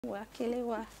Hi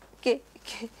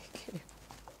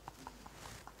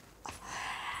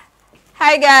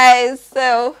guys,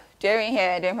 so Jerry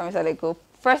here, doing from Mr.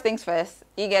 First things first,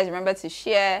 you guys remember to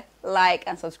share, like,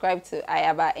 and subscribe to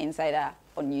AYABA Insider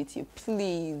on YouTube,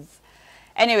 please.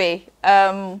 Anyway,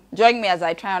 join me as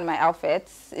I try on my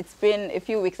outfits. It's been a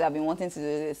few weeks I've been wanting to do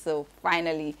this, so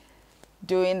finally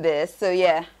doing this. So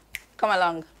yeah, come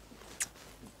along.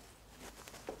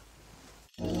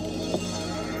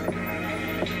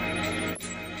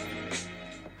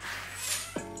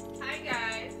 Hi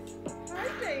guys. Hi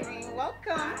Jamie,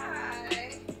 welcome.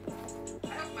 Hi. I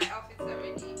hope my outfits are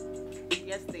ready.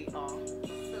 Yes, they are.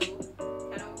 So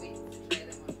cannot wait to try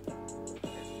them on.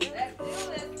 Let's do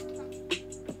this.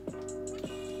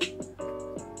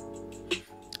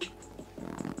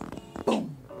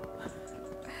 Boom.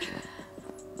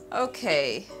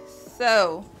 Okay,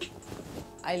 so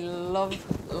I love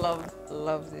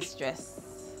this dress.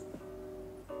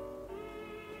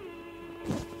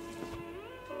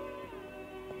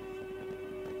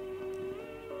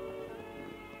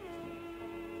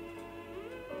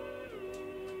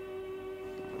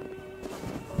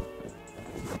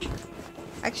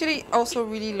 Actually, also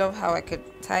really love how I could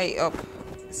tie it up.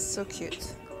 It's so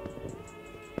cute.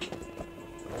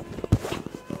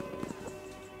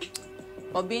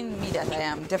 But being me that I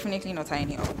am, definitely not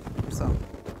tying it up. So,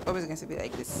 always going to be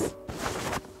like this.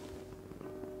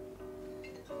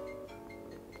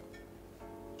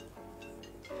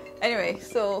 Anyway,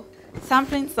 so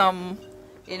sampling some,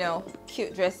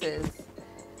 cute dresses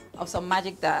of some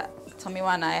magic that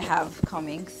Tomiwa and I have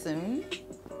coming soon.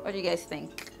 What do you guys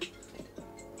think?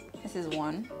 This is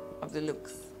one of the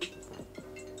looks.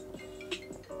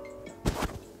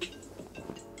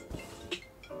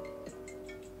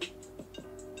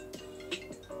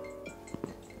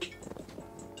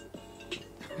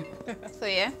 So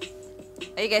yeah,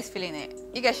 are you guys feeling it?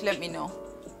 You guys should let me know.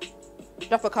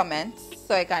 Drop a comment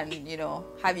so I can,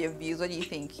 have your views. What do you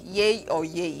think? Yay or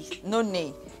yay? No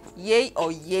nay. Yay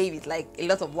or yay with like a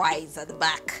lot of Y's at the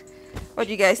back. What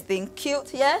do you guys think?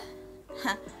 Cute, yeah?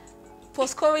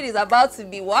 Post-COVID is about to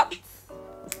be what?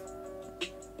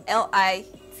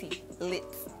 L-I-T, lit.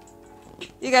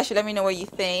 You guys should let me know what you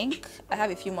think. I have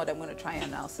a few more that I'm going to try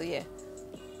on now, so yeah.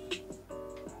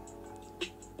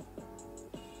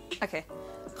 Okay,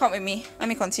 come with me. Let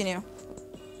me continue.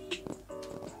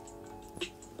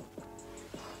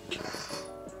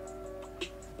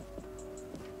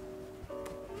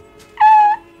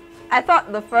 I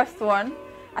thought the first one,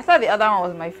 I thought the other one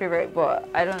was my favorite, but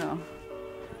I don't know.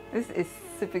 This is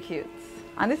super cute.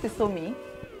 And this is so me.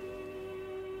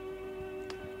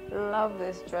 Love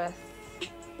this dress.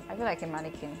 I feel like a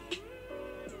mannequin.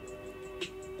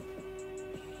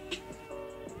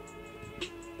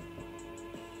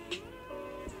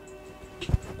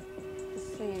 The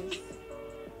sleeves.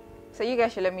 So you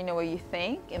guys should let me know what you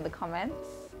think in the comments.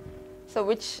 So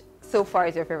which so far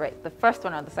is your favorite? The first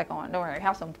one or the second one? Don't worry, I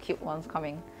have some cute ones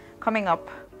coming up.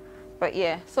 But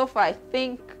yeah, so far I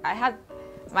think I had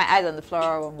my eyes on the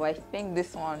floral one, but I think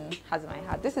this one has my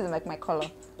heart. This is like my color.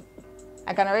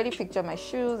 I can already picture my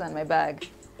shoes and my bag,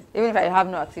 even if I have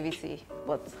no activity.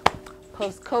 But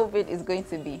post-COVID is going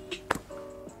to be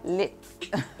lit.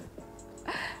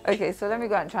 Okay, so let me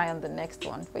go and try on the next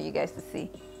one for you guys to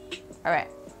see. All right.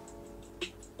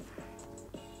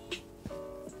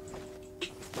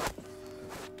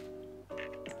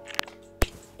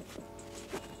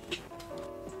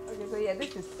 Okay, so yeah,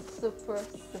 this is super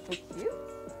cute.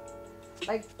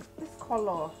 Like this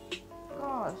color,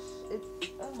 gosh, it's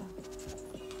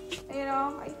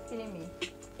are you feeling me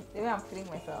the way I'm feeling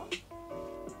myself?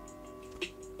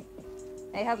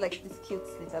 And it has like this cute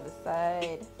slit at the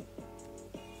side.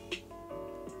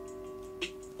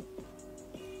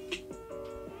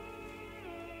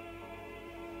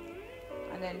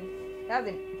 And then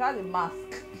it has a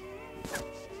mask.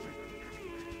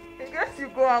 In case you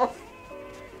go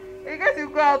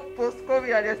out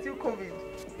post-COVID and you're still COVID,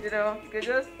 you can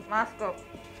just mask up.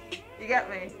 You get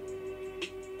me?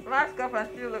 Mask up and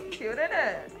still look cute,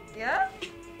 innit? Yeah?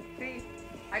 See,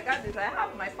 I got this. I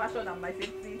have my fashion and my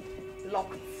safety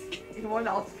locked in one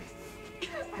outfit.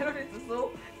 I don't need to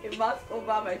sew a mask over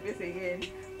my face again.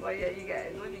 But yeah, you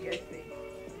guys, what do you guys think?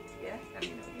 Yeah, let me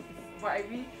know. But I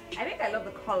think I love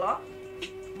the color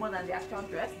more than the actual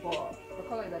dress, but the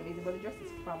color is amazing. But the dress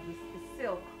is fabulous. It's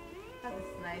silk. That is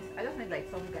nice. I just need like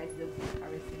some guys just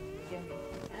caressing me. You get me?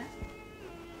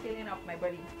 Filling up my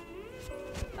body.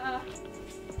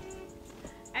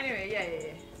 Anyway,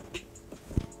 yeah.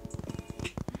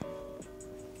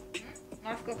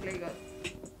 Mask up Lagos.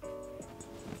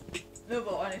 No,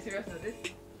 but on a serious note,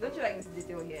 don't you like this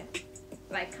detail here?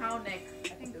 Like cow neck. I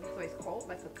think the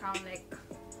like a cow neck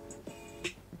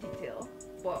detail,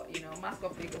 but you know, mask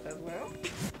up Lagos as well.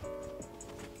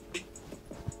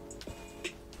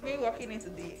 Me walking into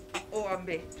the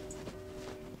AYABA.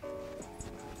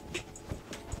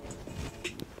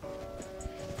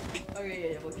 Oh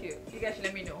yeah, but cute. You guys should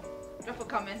let me know. Drop a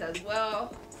comment as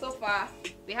well. So far,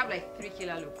 we have like 3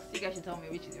 killer looks. You guys should tell me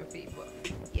which is your favorite.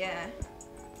 But yeah,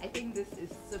 I think this is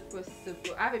super.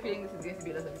 I have a feeling this is going to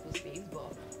be a lot of people's faves,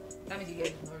 but that means you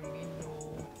guys don't really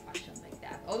know fashion like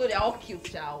that. Although they're all cute,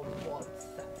 child, but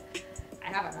I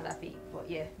have another fave. But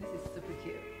yeah, this is super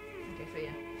cute. Okay, so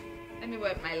yeah, let me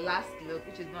wear my last look,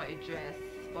 which is not a dress,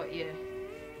 but yeah,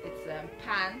 it's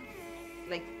pants.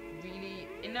 Like really,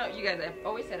 you know, you guys, I've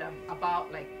always said I'm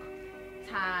about like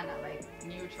tan and like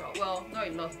neutral. Well, not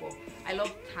a lot, but I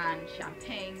love tan,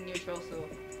 champagne, neutral. So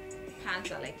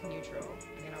pants are like neutral,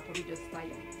 and then I'll probably just style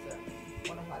it with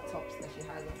one of her tops that she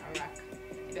has on her rack.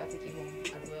 Maybe I'll take it home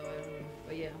as well. I don't know,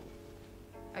 but yeah.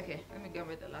 Okay, let me get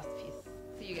with the last piece.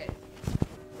 See you guys.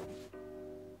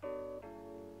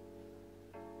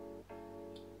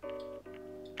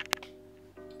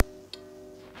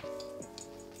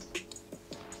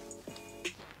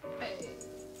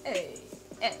 Hey.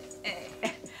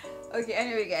 Okay,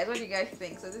 anyway guys, what do you guys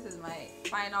think? So this is my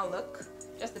final look.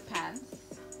 Just the pants.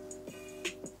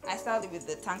 I styled it with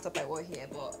the tank top I wore here,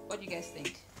 but what do you guys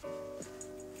think?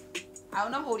 I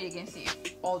will not hold it against you.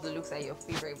 All the looks are your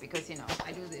favorite because, you know,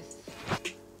 I do this.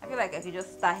 I feel like I could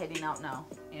just start heading out now.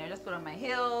 You know, just put on my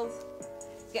heels,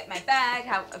 get my bag,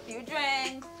 have a few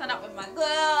drinks, turn up with my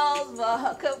girls,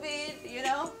 for COVID, you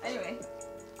know? Anyway,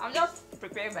 I'm just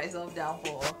preparing myself down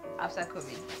for after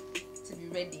COVID to be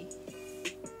ready.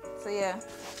 So yeah,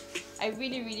 I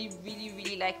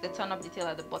really like the turn up detail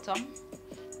at the bottom.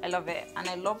 I love it, and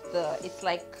I love it's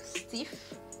like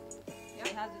stiff. Yeah,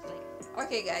 it has this like.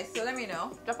 Okay guys, so let me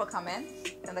know. Drop a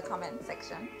comment in the comment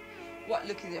section. What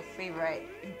look is your favorite?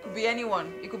 It could be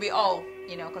anyone. It could be all,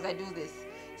 you know, because I do this.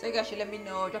 So you guys should let me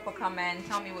know. Drop a comment.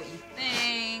 Tell me what you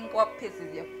think. What piece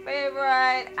is your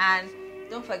favorite? And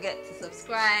don't forget to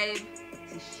subscribe,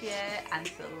 to share, and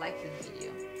to like this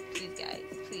video. Please guys,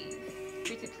 please.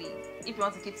 Pretty please. If you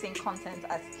want to keep seeing content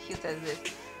as cute as this.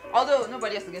 Although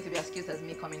nobody else is going to be as cute as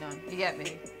me coming on. You get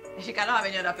me? She cannot have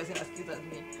any other person as cute as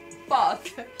me.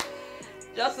 But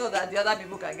just so that the other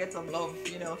people can get some love,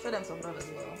 you know, show them some love as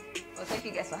well. Well, thank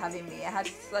you guys for having me. I had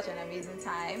such an amazing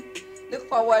time. Look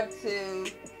forward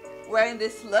to wearing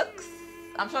these looks.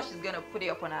 I'm sure she's going to put it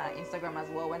up on her Instagram as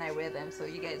well when I wear them. So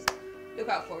you guys look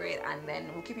out for it, and then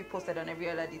we'll keep you posted on every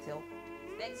other detail.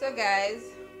 Thanks. So guys,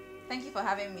 thank you for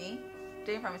having me.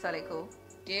 Jane from Isaleko.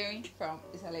 Jane from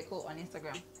Isaleko on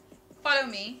Instagram. Follow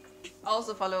me.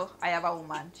 Also follow AYABA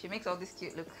Woman. She makes all this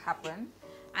cute look happen.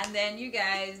 And then you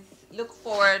guys look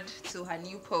forward to her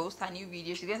new post, her new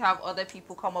video. She's going to have other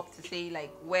people come up to say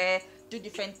like where, do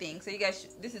different things. So you guys,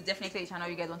 this is definitely a channel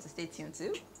you guys want to stay tuned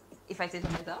to. If I say so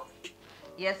myself.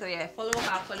 Yeah, so yeah, follow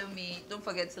her, follow me. Don't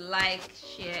forget to like,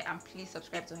 share, and please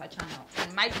subscribe to her channel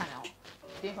and my channel,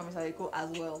 Jane from Isaleko, as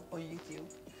well on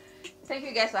YouTube. Thank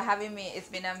you guys for having me. It's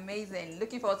been amazing.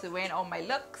 Looking forward to wearing all my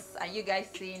looks and you guys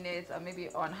seeing it, or maybe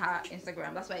on her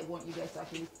Instagram. That's why I want you guys to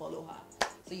actually follow her,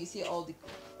 so you see all the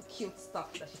cute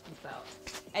stuff that she puts out.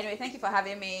 Anyway, thank you for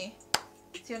having me.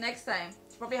 Till next time.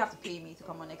 You probably have to pay me to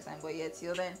come on next time, but yeah,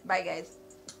 till then, bye guys.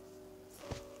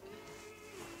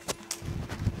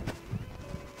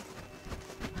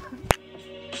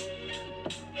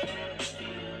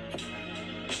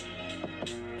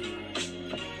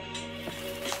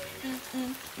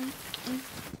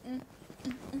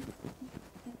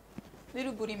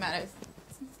 Little booty matters.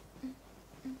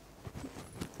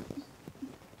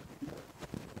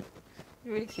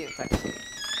 Really cute actually.